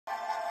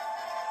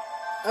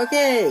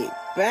Okay,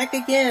 back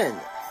again.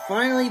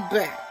 Finally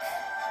back.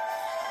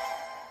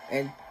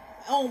 And,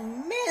 oh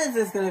man,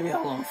 this is gonna be a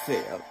long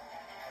video.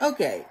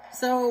 Okay,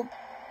 so,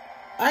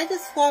 I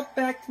just swapped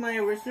back to my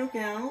original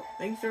account.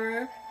 Make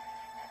sure.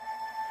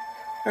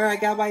 Alright,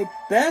 I got my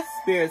best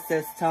spirits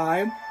this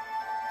time.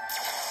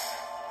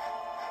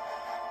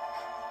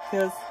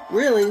 Because,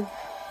 really,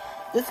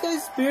 this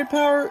guy's spirit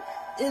power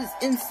is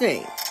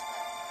insane.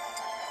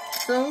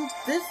 So,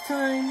 this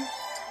time,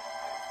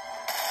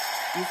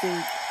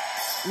 using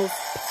most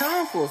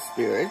powerful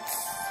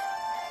spirits,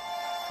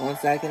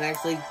 ones that can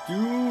actually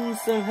do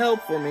some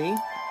help for me,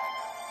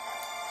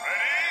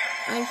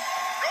 I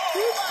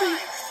should be...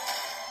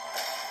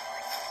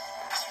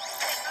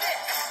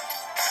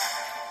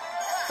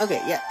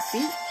 Okay, yeah,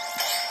 see?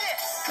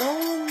 So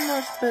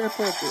much better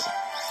focus.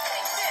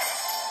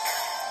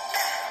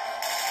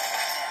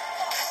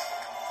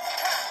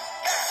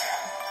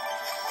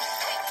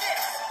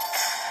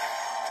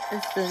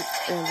 Instant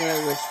and what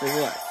I wish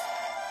there was.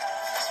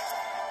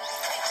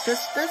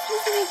 That's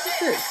what it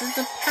is. It's a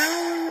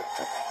power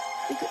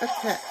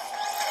attack.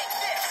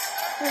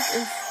 That's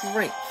in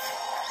strength.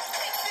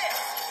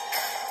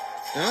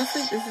 I don't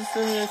think this is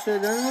something I should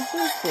have done in the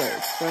first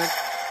place, but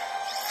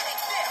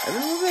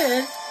every little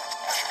bit.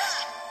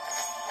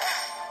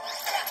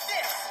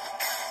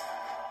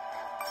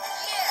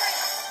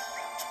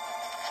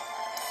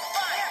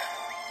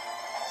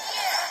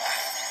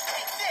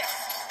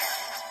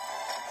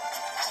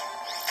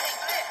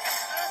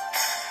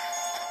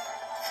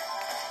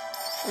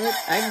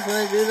 I just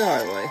want to do it the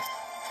hard way.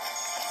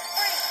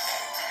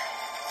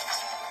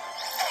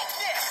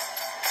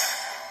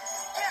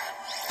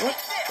 What?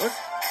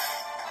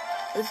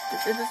 It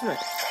doesn't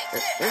matter.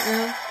 Right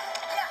now.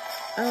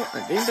 Oh,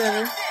 I'm doing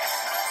better.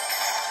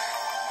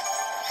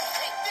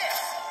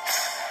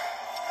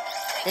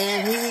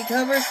 And he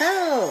recovers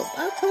health.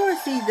 Of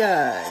course he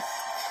does.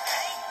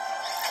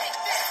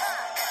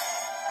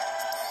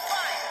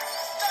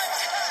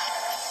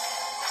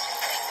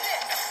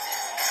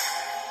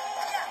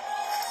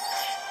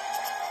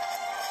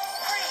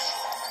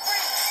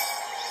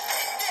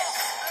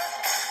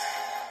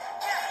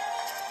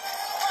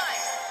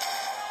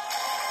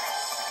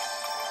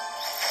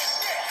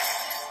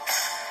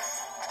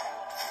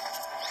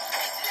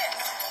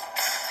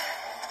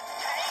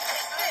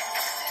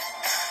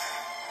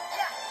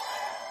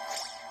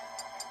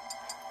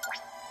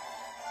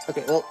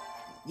 Okay, well,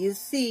 you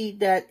see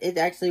that it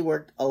actually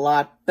worked a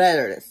lot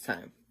better this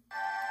time.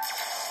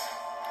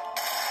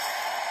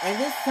 And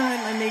this time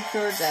I made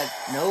sure that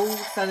no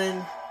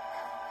sudden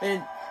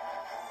and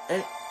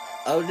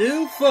a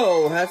new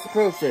foe has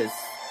approaches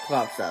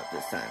pops up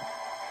this time.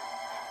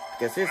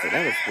 Because seriously,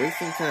 that was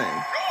wasting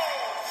time.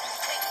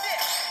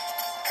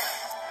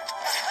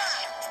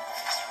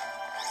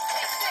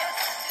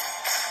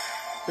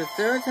 Because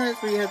there are times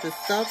where you have to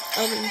stop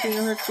anything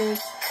on her stage.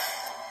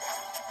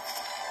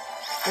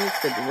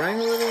 Let's take the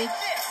grind a little.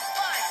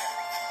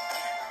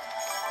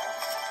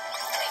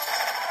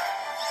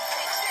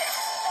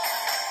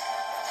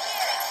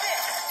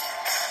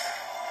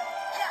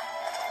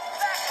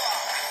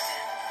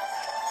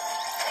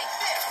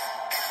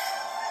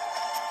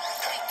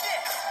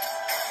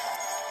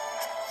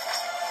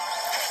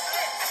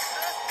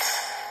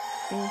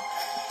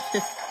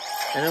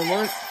 And then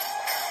one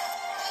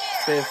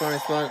save corner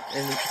spot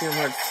in the Kingdom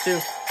Hearts 2.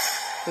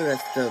 Oh,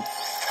 that's dope.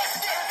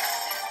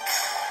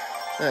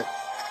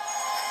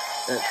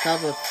 The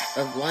top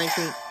of Lion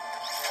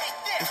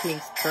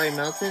King's Pride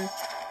Mountain,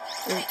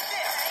 and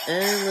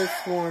endless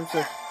swarms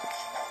of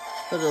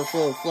those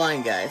little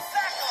flying guys.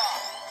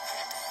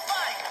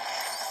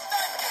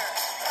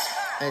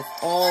 As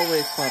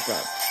always pop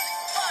up.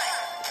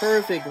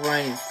 Perfect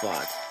grinding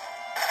spot.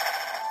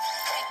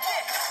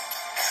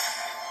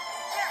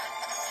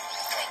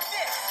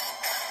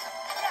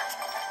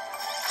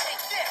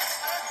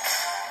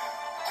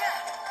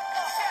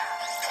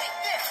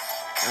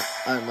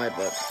 On my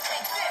book.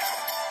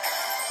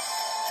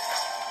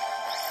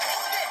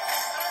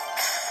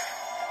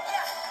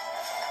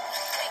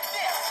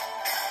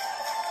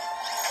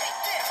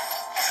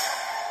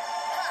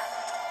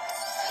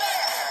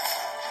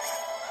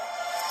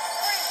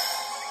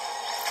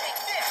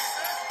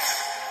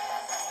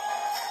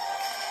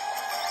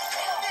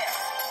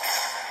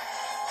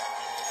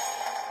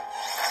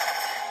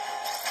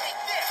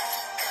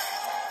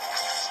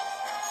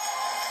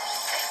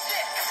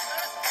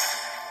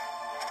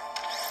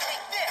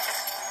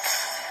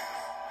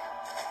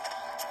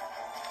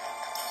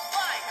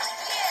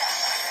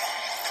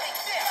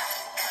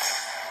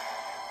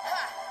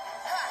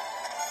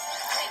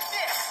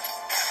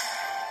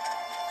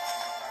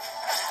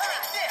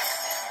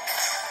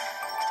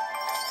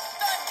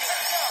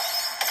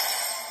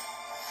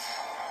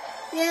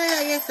 Yeah,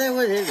 I guess that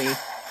would hit me.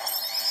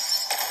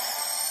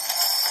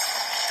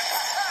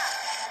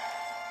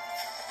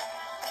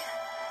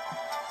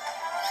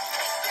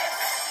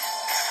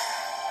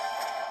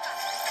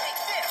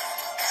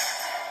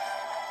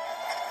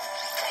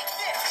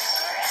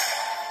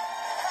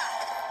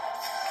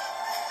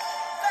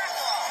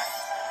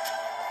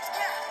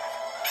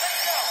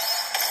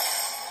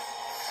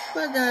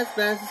 but not as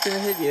bad as it's gonna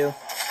hit you.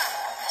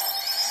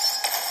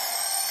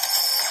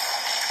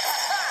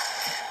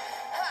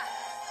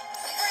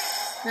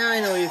 Now I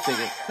know what you're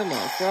thinking. Come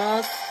on,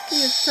 Frost.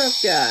 Be a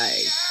tough guy.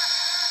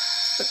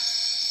 But,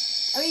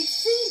 I mean,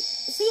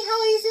 see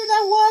how easy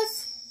that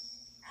was?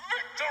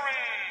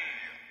 Victory!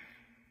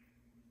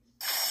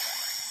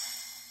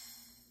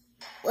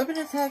 Weapon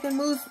attack and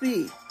move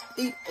speed.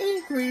 They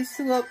increase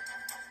to a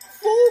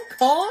full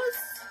cost?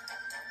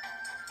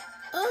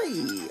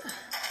 Aye.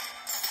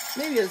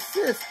 Maybe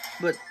assist,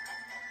 but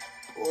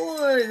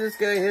boy, this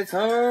guy hits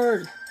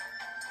hard.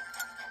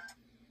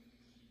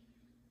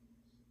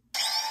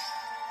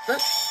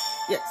 But,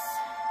 yes.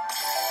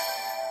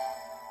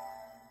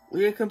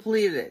 We have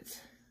completed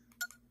it.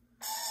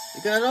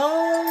 We got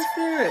all the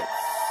spirits.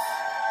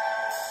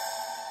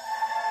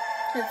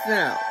 It's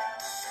now.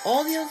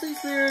 All the LC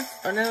spirits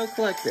are now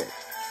collected.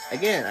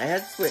 Again, I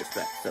had to switch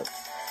back, so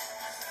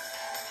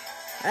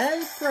I had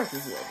to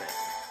practice a little bit.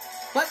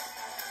 But,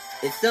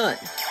 it's done.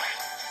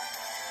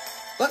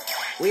 But,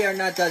 we are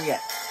not done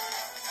yet.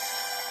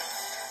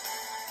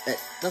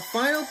 The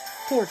final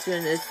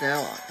portion is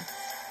now on.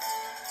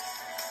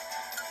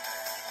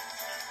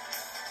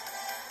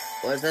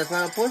 What is that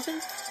final portion?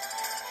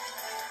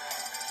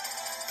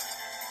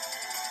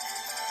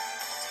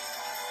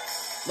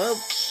 Well,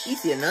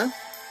 easy enough.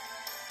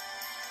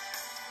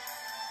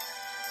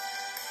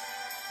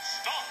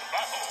 Start the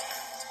battle.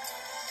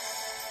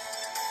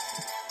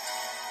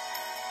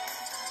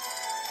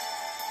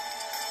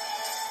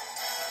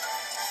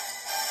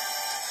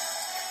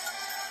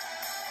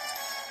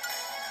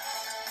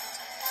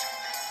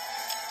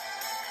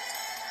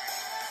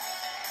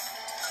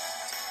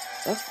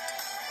 Oh.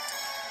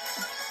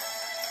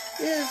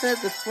 Yes,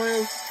 that's the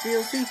final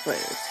DLC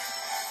players.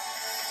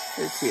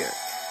 It's here.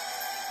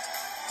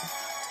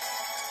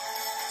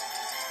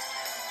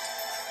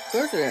 Of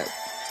course it is.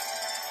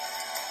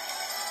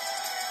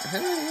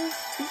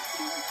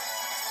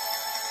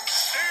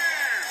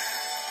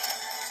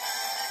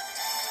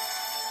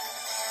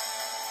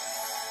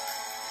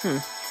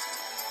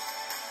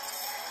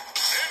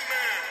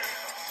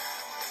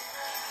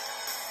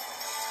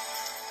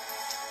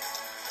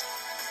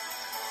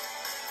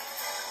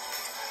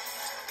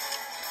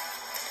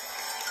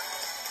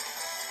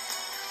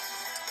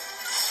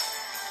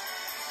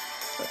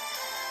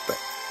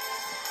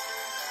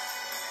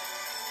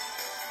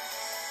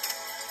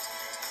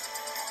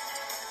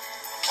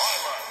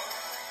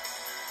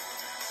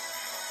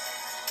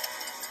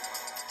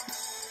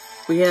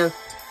 We have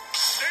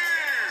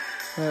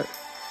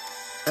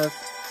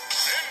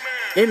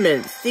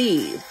Inman,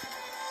 Steve.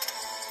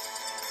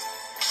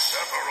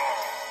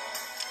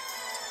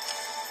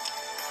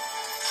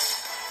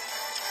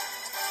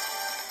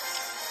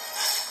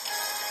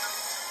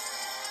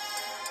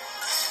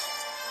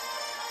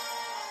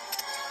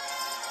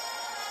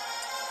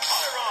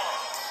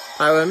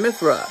 Pyra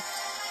Mythra.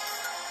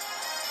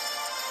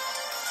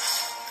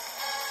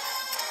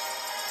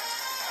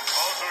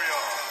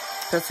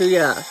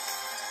 Tatsuya.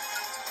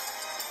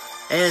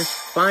 And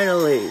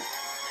finally,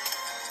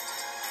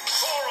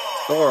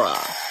 Sora.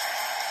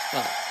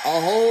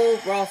 A whole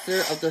roster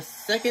of the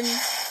second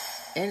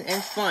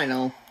and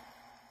final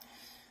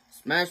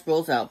Smash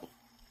Bros.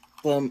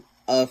 Album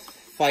of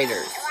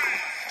fighters.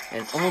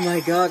 And oh my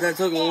god, that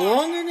took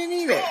longer than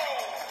needed.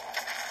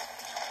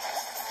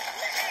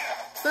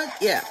 But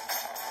yeah,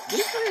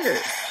 these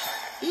fighters,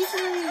 each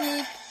are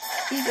unique,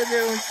 each of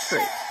their own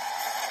traits.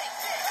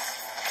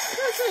 I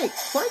gotta say,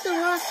 quite the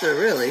roster,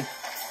 really.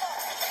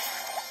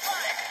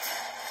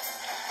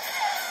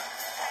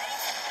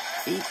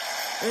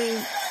 I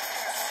mean,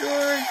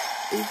 sure,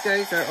 these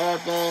guys are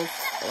oddballs,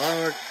 a lot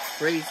more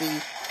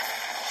crazy,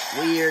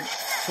 weird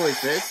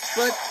choices,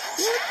 but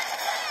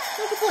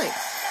no complaints.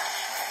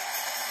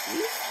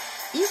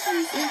 Each of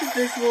these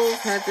individuals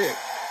had their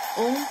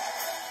own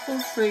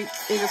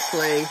traits they could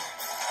play,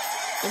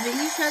 and they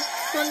each had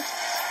fun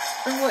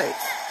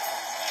ways.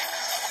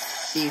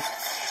 Steve's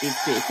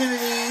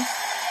creativity,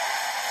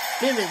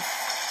 Mimi's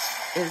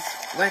his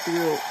wacky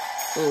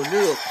little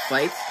noodle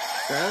fights,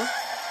 so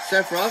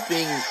Sephiroth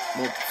being,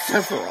 well,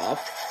 Sephiroth.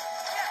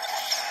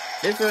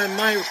 Mythra and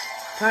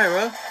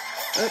Pyra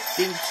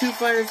being two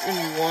fighters in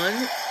one,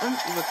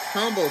 with a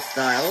combo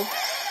style.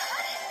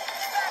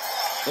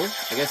 Oh,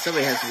 I guess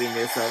somebody has to be in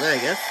there, so there,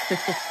 I guess.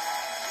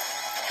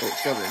 Oh,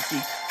 Sheldon,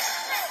 see.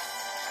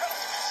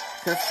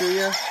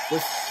 Tatsuya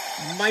with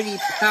mighty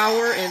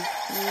power and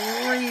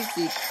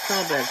crazy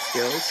combat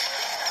skills.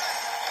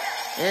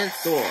 And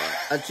Sora,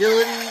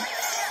 agility,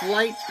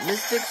 flight,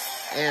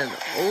 mystics, and a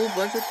whole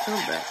bunch of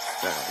combat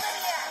styles.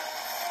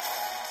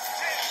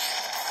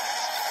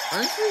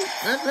 Honestly,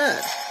 not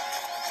bad.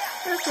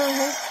 That's a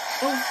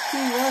whole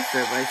team roster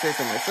if I say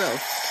so myself.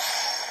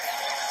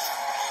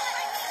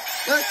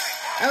 But,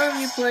 however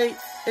you play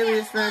any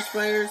of Smash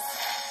Fighters,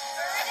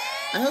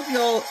 I hope you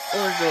all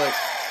enjoy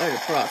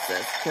the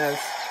process, because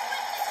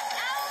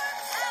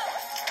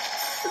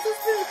this has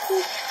been a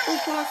cool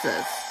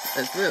process.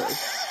 That's really.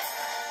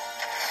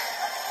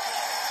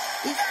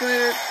 Each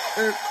player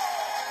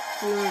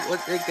doing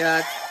what they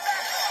got,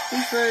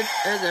 Each side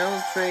has their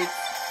own traits.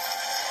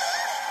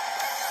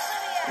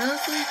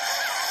 Honestly,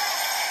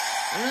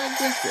 I'm not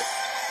against it.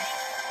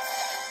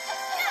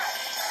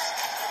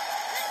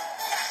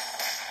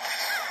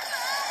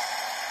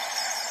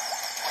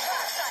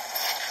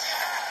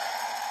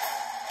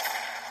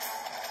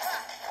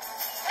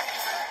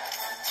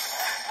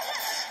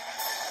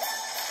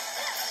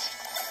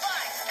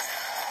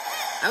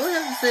 I would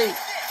have to say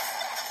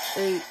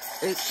a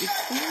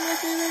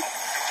favorite.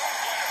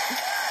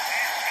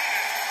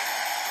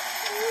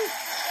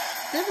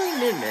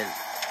 Definitely Min.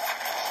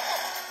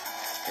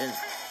 And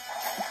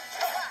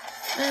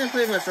I haven't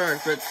played much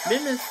orange, but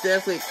Min is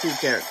definitely a cool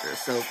character,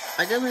 so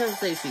I definitely have to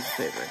say she's a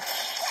favorite.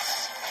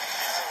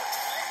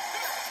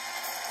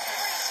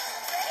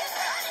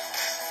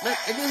 But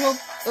I do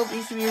hope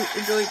each of you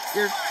enjoyed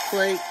your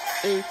play,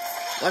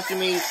 watching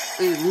me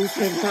lose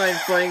my mind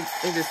fighting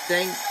in this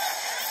thing.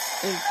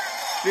 And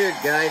Spirit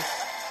Guide.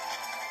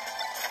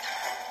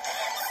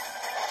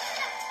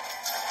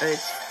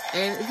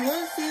 And if you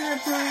want to see an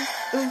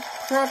improved,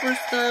 proper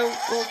style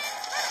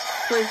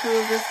playthrough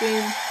of this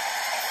game,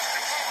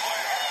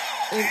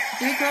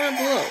 leave a comment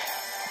below.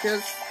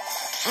 Because,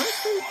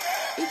 honestly,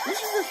 this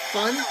is a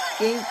fun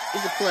game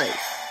to play.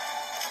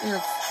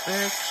 And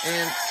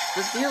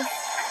the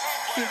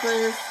DLC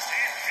players,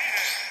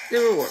 they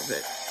were worth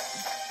it.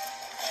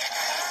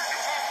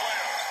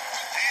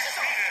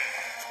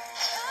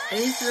 And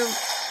each of them,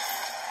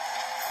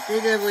 they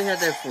definitely had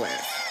their flair.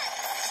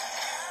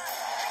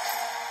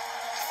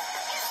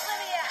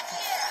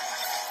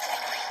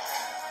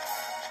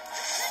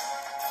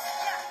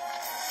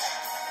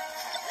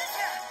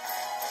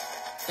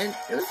 And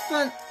it was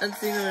fun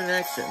seeing them in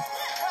action.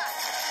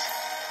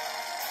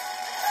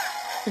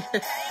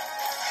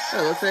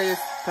 Oh, looks like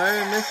it's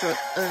Pyra and Mythra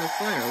in the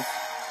finals.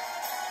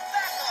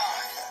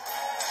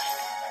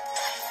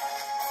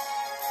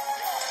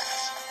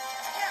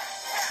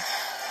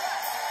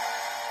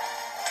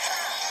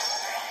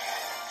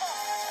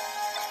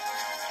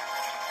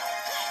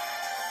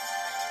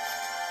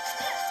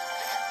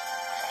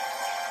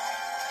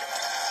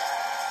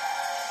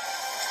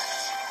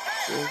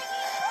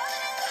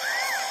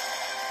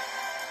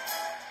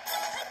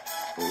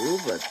 Ooh,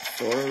 but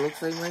Sora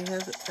looks like might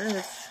have an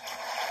edge.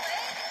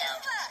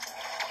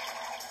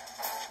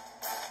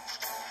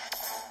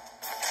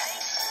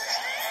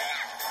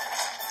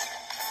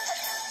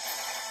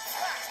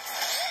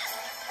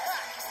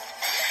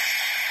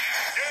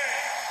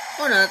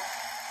 Or not.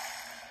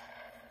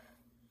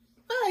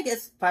 Well, I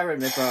guess Pyra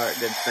and Mythra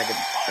did second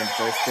and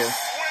first too.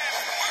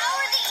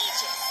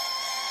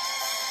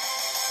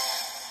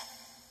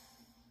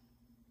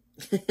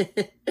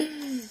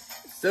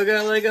 Still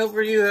got a leg up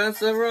for you, huh,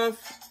 Sephiroth?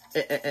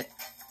 It's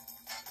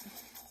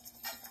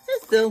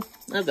still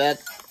not bad.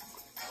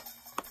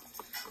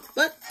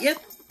 But, yep,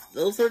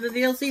 those are the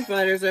DLC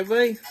fighters,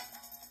 everybody.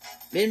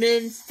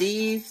 Min,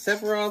 Steve,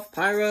 Sephiroth,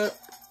 Pyra,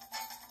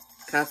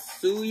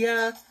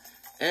 Kazuya,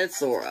 and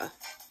Sora.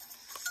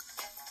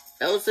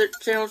 That was their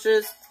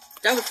challenges.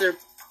 That was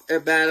their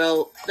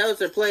battle. That was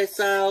their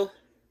playstyle.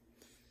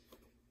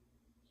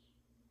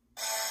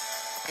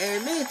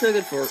 And me, it took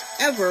it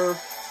forever.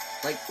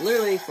 Like,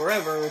 literally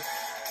forever. It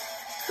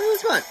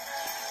was fun.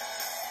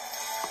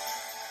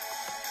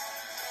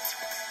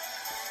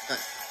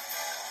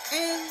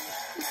 And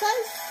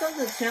besides some of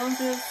the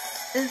challenges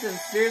and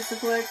spirits to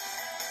collect,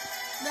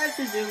 that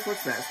should do for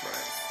Smash Bros.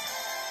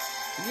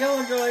 If you all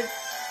enjoyed,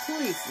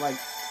 please like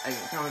and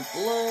comment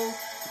below.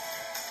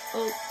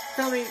 Oh,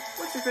 tell me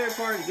what's your favorite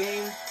part of the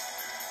game.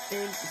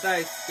 And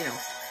besides,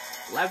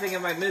 laughing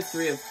at my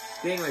mystery of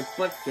getting my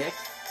butt kicked.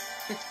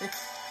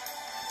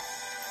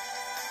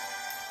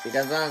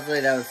 Because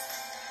honestly,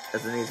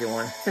 that's an easy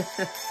one.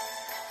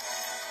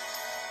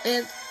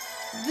 And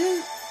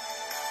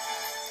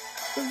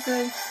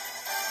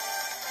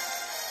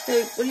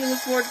hey, what do you look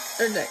forward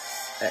to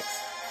next?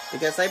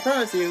 Because I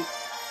promise you,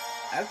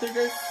 after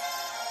this,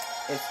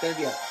 it's gonna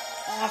be an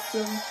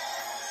awesome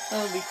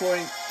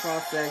recording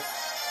process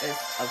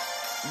of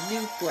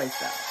new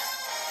playstyles.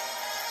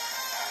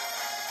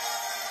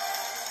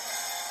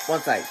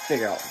 Once I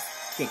figure out the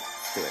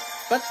kinks to it.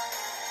 But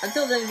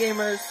until then,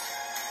 gamers.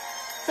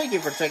 Thank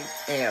you for checking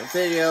out the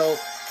video.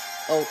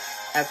 Oh,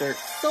 after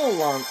so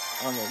long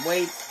on the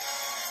wait.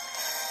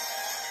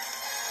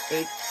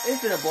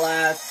 It's been a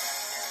blast.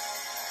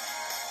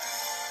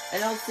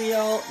 And I'll see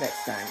y'all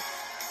next time.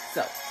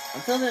 So,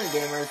 until then,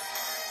 gamers,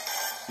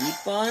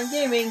 keep on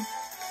gaming.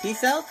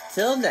 Peace out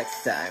till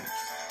next time.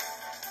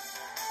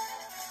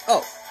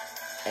 Oh,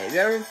 and if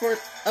you're ever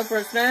up for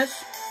a Smash,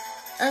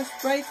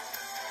 ask right.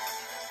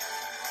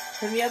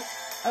 Hit me up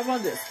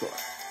on Discord.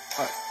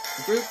 Alright,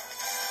 the group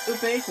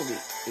page will be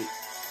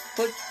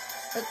put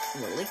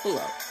in the link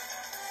below.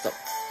 So,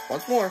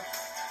 once more,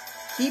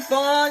 keep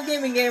on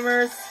gaming,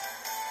 gamers.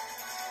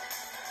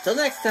 Till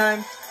next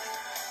time,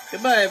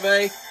 goodbye,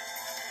 everybody,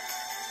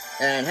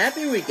 and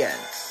happy weekend.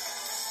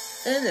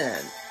 And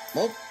then,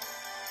 well,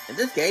 in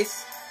this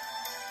case,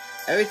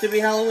 every to be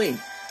Halloween,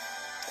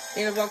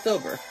 end of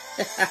October.